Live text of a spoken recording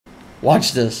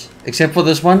Watch this. Except for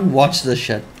this one, watch this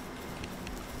shit.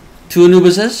 2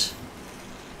 Anubises.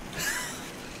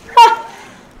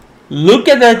 Look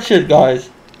at that shit, guys.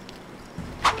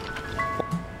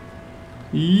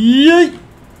 Yay!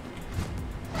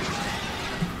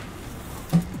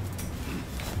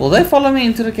 Will they follow me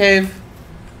into the cave?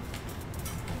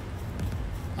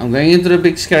 I'm going into the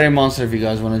big scary monster if you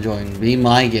guys want to join. Be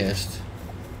my guest.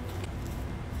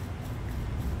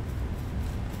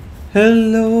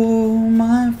 Hello,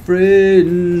 my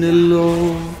friend,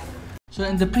 hello. So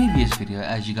in the previous video,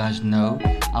 as you guys know,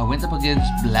 I went up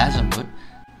against Blazamut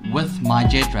with my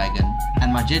Jet Dragon,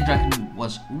 and my Jet Dragon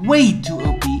was way too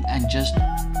OP and just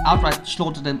outright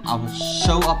slaughtered him. I was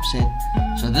so upset.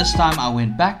 So this time I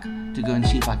went back to go and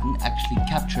see if I can actually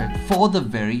capture it for the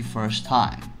very first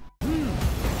time.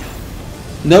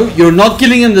 No, you're not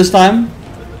killing him this time.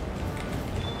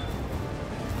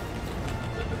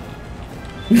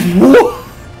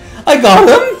 I got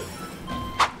him.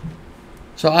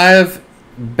 So I have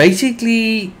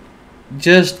basically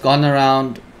just gone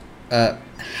around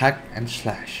hack and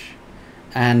slash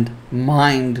and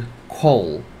mined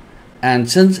coal, and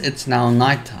since it's now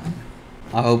nighttime,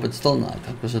 I hope it's still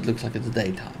nighttime because it looks like it's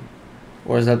daytime.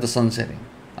 Or is that the sun setting?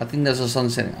 I think there's a sun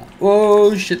setting.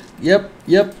 Oh shit. Yep.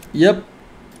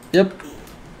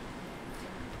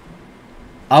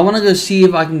 I want to go see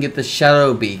if I can get the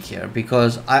shadow beak here,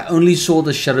 because I only saw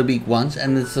the shadow beak once,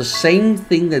 and it's the same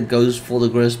thing that goes for the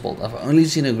Grisbold. I've only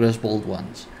seen a Grisbold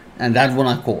once, and that one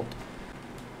I caught.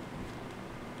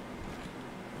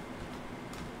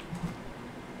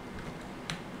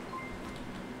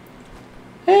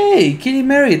 Hey, Kitty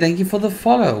Mary, thank you for the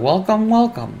follow. Welcome.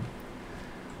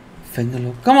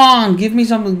 Fingerloop. Come on, give me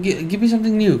something. Give me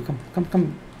something new.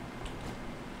 Come.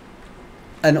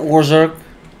 An Orzerk.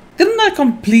 Didn't I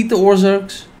complete the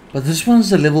Orzerks? But this one's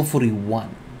the level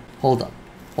 41. Hold up.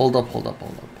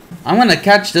 I'm gonna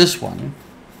catch this one.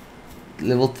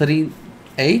 Level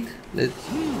 38. Let's.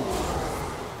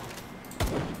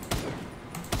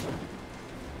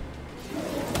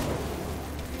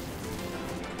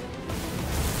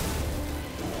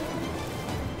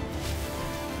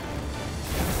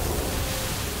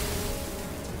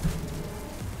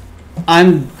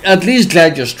 I'm at least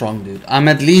glad you're strong, dude. I'm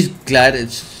at least glad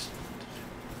it's...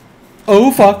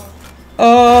 Oh, fuck.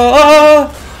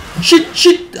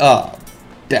 Shit. Oh,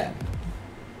 damn.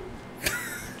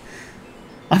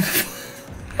 I'm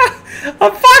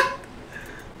fucked.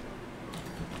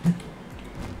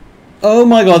 Oh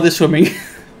my god, they're swimming.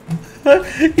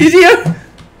 He's here.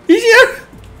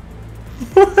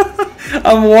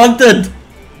 I'm wanted.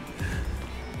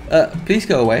 Please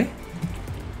go away.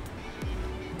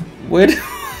 Where?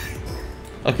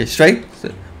 Okay, straight.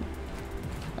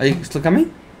 Are you still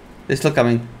coming? They're still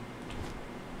coming.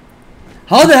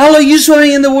 How the hell are you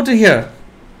swimming in the water here?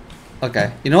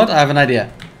 Okay, you know what? I have an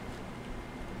idea.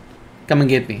 Come and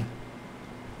get me.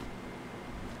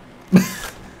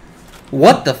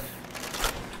 What the f...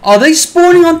 Are they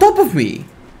spawning on top of me?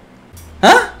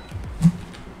 Huh?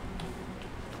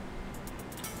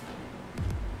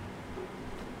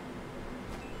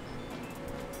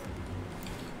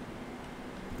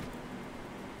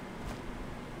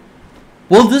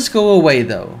 Will this go away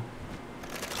though?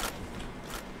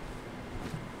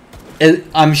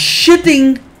 I'm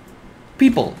shitting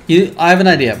people. I have an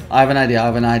idea.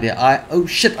 Oh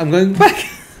shit, I'm going back.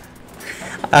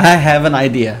 I have an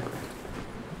idea.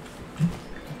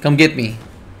 Come get me.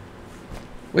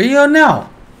 Where you are now?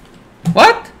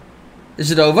 What?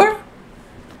 Is it over?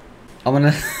 I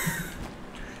wanna...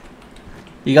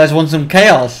 You guys want some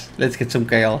chaos? Let's get some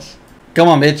chaos. Come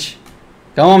on, bitch.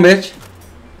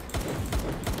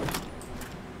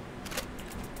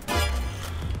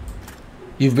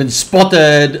 You've been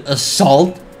spotted,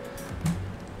 assault.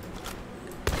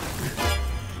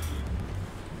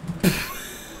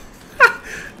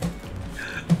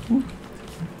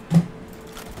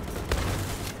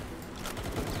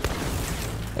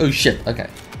 Oh shit, okay.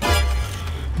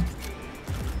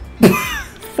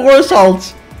 4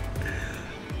 assaults.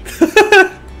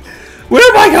 Where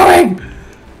am I going?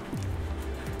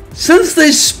 Since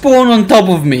they spawn on top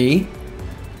of me,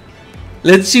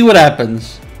 let's see what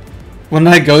happens. When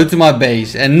I go to my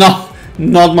base, and not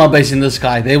my base in the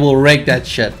sky, they will wreck that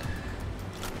shit.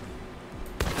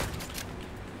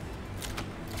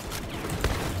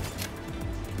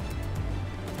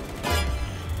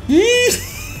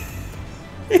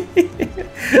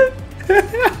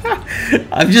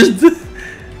 I'm just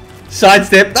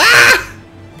sidestep. Ah!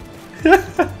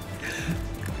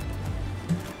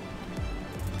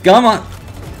 Come on.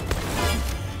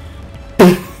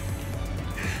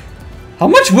 How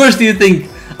much worse do you think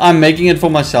I'm making it for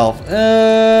myself.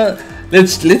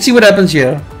 Let's see what happens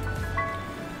here.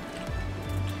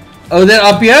 Oh, they're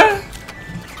up here?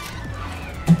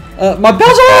 My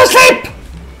pals are asleep!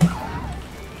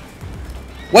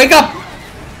 Wake up!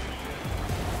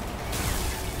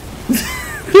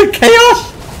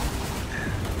 Chaos!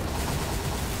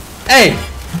 Hey!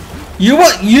 You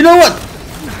what? You know what?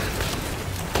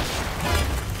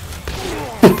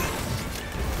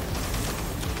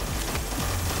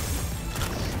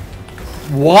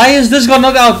 Why is this got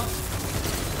knocked out?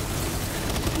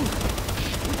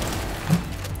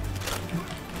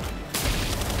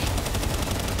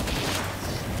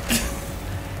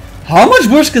 How much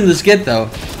worse can this get though?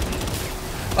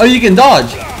 Oh, you can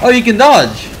dodge. Oh, you can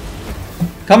dodge.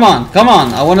 Come on, come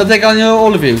on. I want to take on you,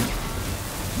 all of you.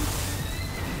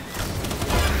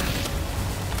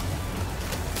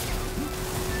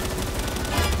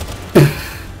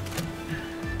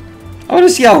 I want to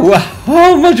see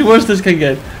how much worse this can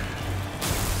get.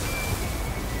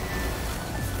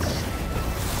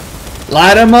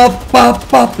 Light him up,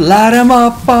 up, light him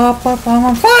up, I'm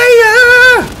on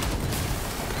fire!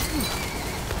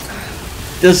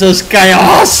 This is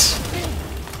chaos!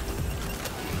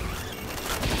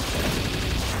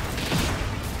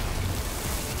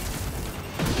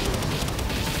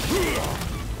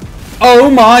 Oh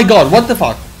my god, what the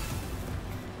fuck?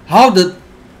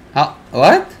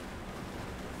 What?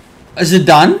 Is it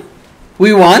done?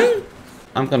 We won?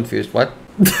 I'm confused, what?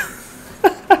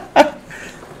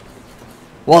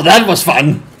 Well, that was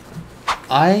fun!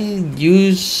 I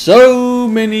used so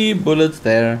many bullets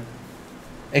there.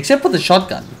 Except for the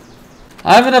shotgun.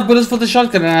 I have enough bullets for the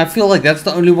shotgun and I feel like that's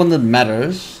the only one that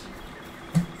matters.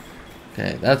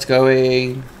 Okay, that's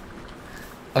going.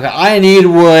 Okay, I need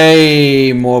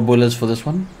way more bullets for this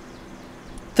one.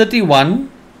 31.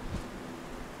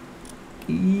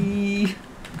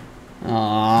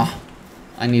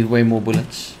 I need way more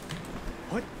bullets.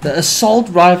 What? The assault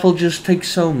rifle just takes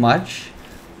so much.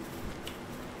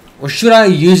 Or should I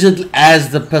use it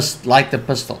as the like the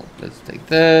pistol? Let's take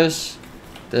this.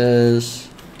 This.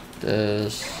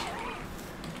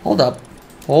 Hold up.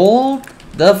 Hold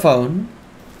the phone.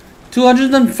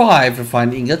 205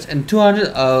 refined ingots and 200.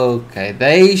 Okay,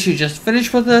 they should just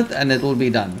finish with it and it will be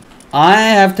done. I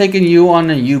have taken you on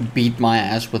and you beat my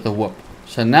ass with a whoop.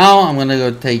 So now I'm gonna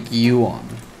go take you on.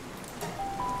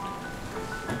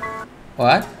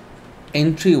 What?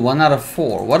 Entry 1 out of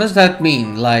 4. What does that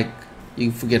mean? Like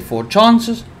you forget 4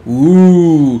 chances?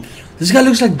 Ooh, this guy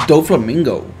looks like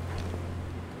Doflamingo.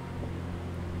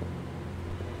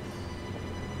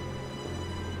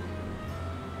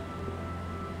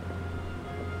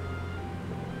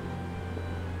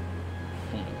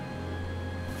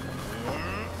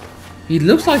 He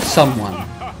looks like someone.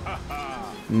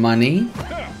 Money.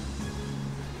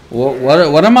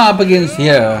 What am I up against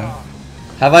here?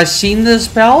 Have I seen this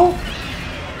spell?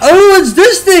 Oh, it's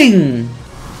this thing!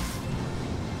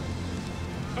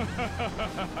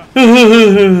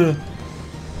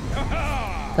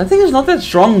 That thing is not that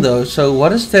strong though, so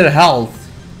what is their health?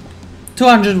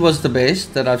 200 was the base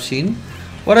that I've seen.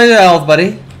 What are your health,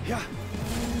 buddy?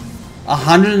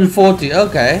 140,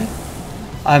 okay.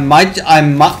 I might.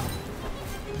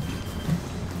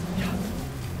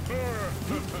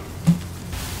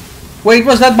 Wait,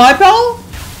 was that my pal?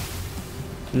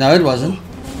 No, it wasn't.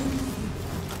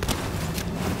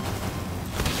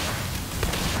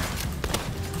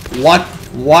 What?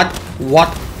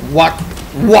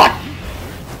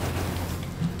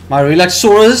 My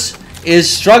Relaxaurus is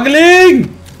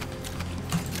struggling!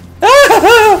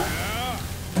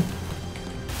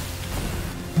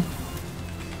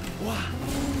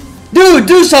 Dude,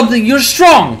 do something! You're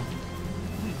strong!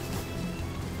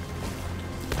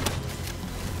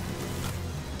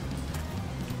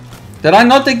 Did I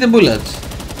not take the bullets?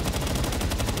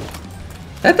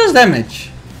 That does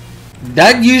damage.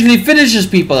 That usually finishes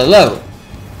people. Hello.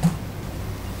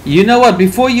 You know what?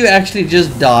 Before you actually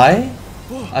just die,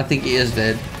 I think he is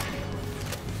dead.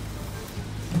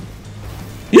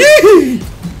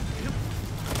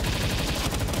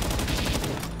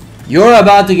 You're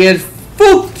about to get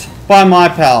fooked by my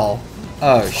pal.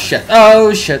 Oh shit.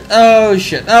 Oh shit. Oh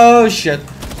shit. Oh shit.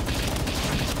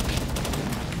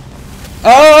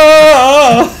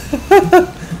 Oh!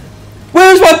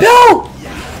 Where's my pal?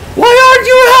 Why aren't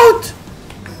you out?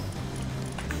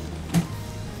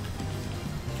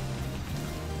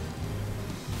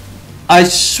 I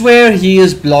swear he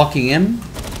is blocking him.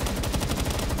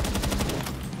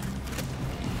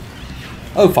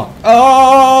 Oh fuck.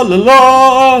 Oh la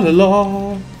la la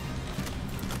la.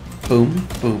 Boom,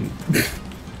 boom.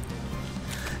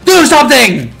 Do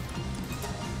something!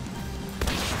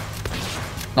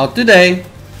 Not today.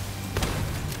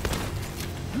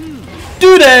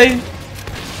 Today.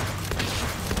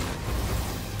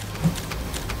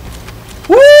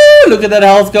 Woo! Look at that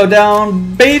health go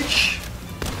down, bitch.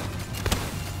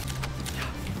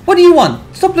 What do you want?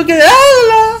 Stop looking at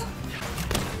it.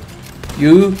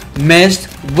 You messed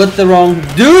with the wrong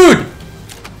dude.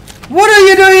 What are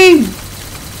you doing?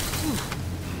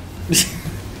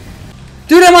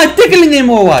 Dude, am I tickling him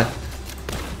or what?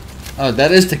 Oh,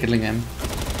 that is tickling him.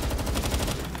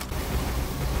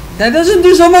 That doesn't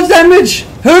do so much damage.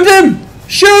 Hurt him.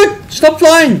 Shoot. Stop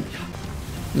flying.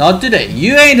 Not today.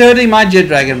 You ain't hurting my Jet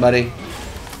Dragon, buddy.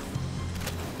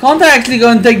 Can't I actually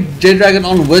go and take Jet Dragon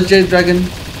on with Jet Dragon?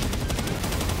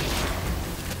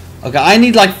 Okay, I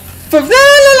need like...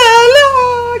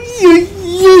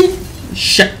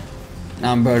 Shit.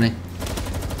 Now I'm burning.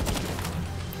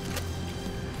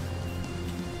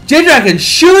 Jet Dragon,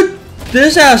 shoot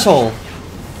this asshole.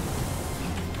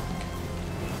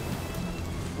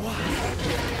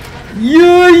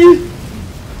 Yeah.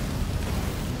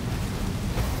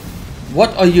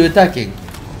 What are you attacking?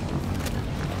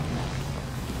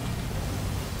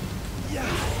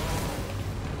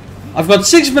 I've got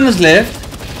 6 minutes left.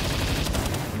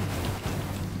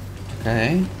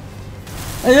 Okay.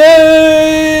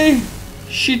 Yay!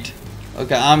 Shit.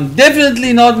 Okay, I'm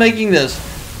definitely not making this.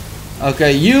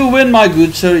 Okay, you win, my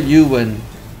good sir. You win.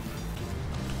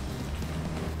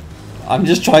 I'm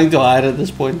just trying to hide at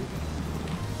this point.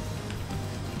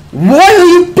 Why are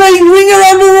you playing Ring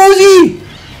Around the Rosie?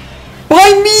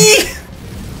 Behind me!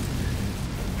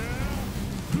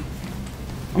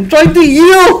 I'm trying to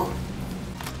heal!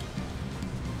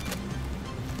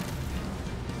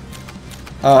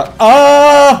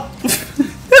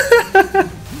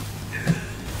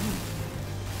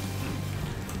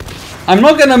 I'm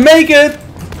not gonna make it!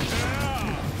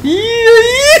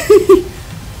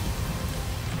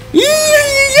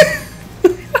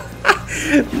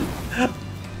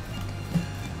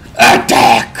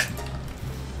 Attack!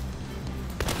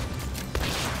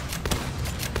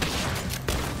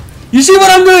 You see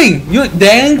what I'm doing? You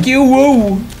thank you,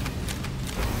 woo.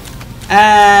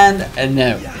 And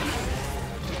no.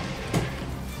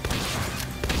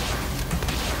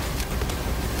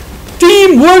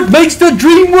 Teamwork makes the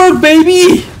dream work,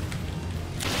 baby.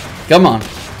 Come on,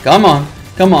 come on,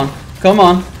 come on, come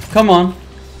on, come on.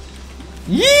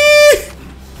 Yee!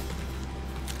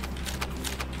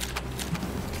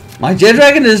 My Jet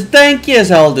Dragon is tanky as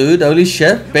hell, dude. Holy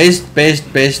shit. Best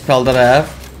spell that I have.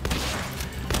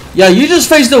 Yeah, you just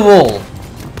face the wall.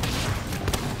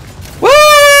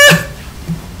 Wah!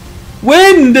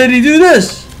 When did he do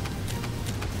this?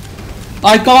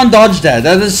 I can't dodge that.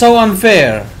 That is so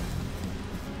unfair.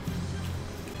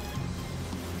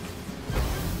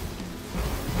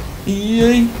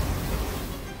 Yay.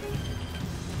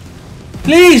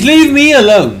 Please leave me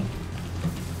alone.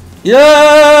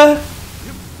 Yeah.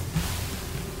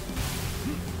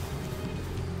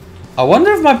 I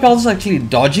wonder if my pelt is actually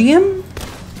dodging him.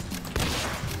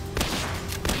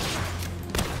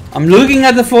 I'm looking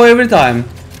at the floor every time.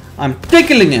 I'm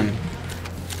tickling him.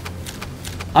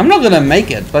 I'm not gonna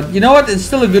make it, but you know what? It's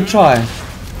still a good try.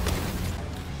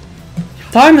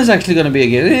 Time is actually gonna be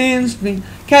against me.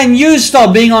 Can you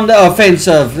stop being on the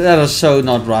offensive? That is so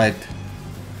not right.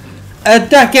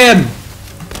 Attack him!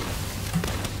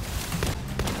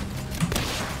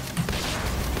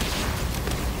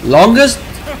 Longest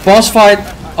boss fight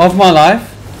of my life.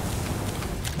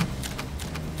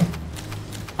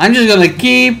 I'm just gonna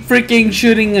keep freaking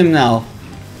shooting him now.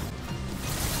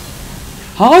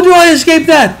 How do I escape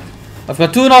that? I've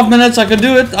got 2.5 minutes. I can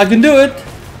do it. I can do it.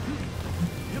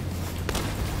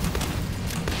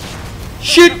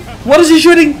 Shit! What is he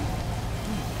shooting?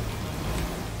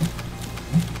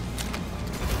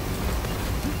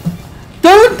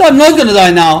 Don't! I'm not gonna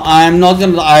die now. I'm not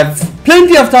gonna die. I have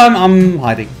plenty of time. I'm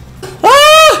hiding.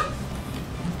 Ah!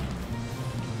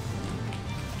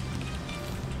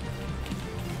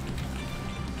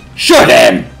 Shoot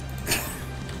him!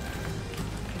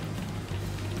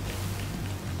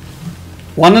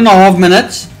 1.5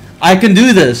 minutes. I can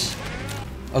do this.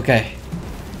 Okay.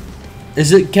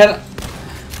 Is it can?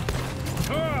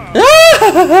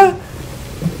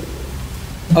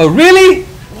 Oh really?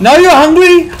 Now you're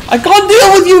hungry? I can't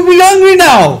deal with you being hungry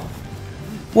now.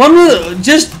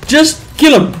 Just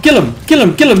kill him, kill him, kill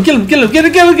him, kill him, kill him, kill him, kill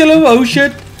him, kill him, kill him. Oh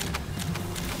shit!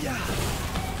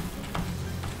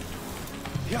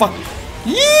 Fuck!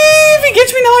 If he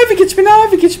gets me now, if he gets me now,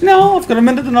 if he gets me now, I've got 1.5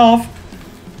 minutes.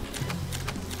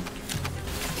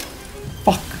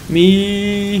 Fuck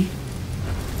me!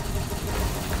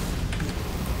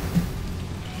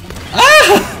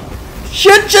 Ah!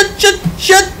 Shit! Shit! Shit!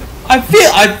 Shit! I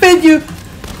fed you!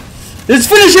 Let's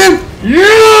finish him!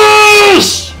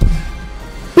 Yes!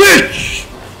 Bitch!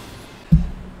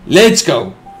 Let's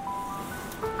go.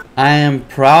 I am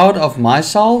proud of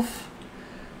myself.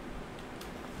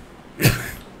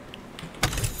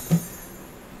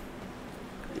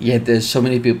 Yet there's so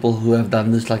many people who have done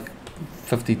this like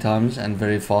 50 times and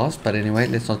very fast. But anyway,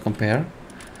 let's not compare.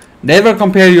 Never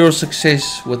compare your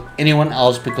success with anyone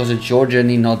else because it's your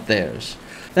journey, not theirs.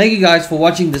 Thank you guys for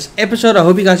watching this episode. I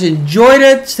hope you guys enjoyed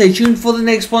it. Stay tuned for the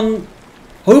next one.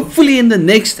 Hopefully in the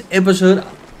next episode,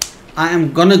 I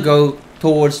am gonna go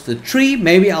towards the tree.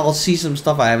 Maybe I'll see some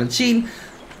stuff I haven't seen.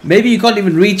 Maybe you can't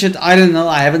even reach it. I don't know.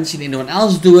 I haven't seen anyone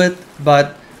else do it.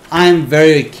 But I'm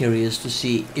very curious to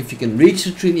see if you can reach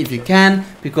the tree, if you can.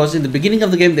 Because in the beginning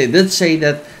of the game, they did say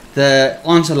that the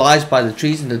answer lies by the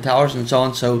trees and the towers and so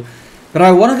on. So, but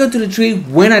I want to go to the tree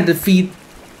when I defeat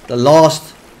the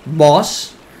last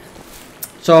boss.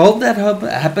 So I hope that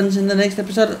happens in the next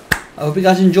episode. I hope you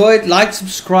guys enjoyed. Like,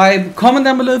 subscribe, comment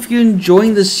down below if you're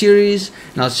enjoying this series.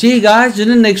 And I'll see you guys in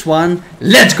the next one.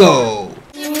 Let's go!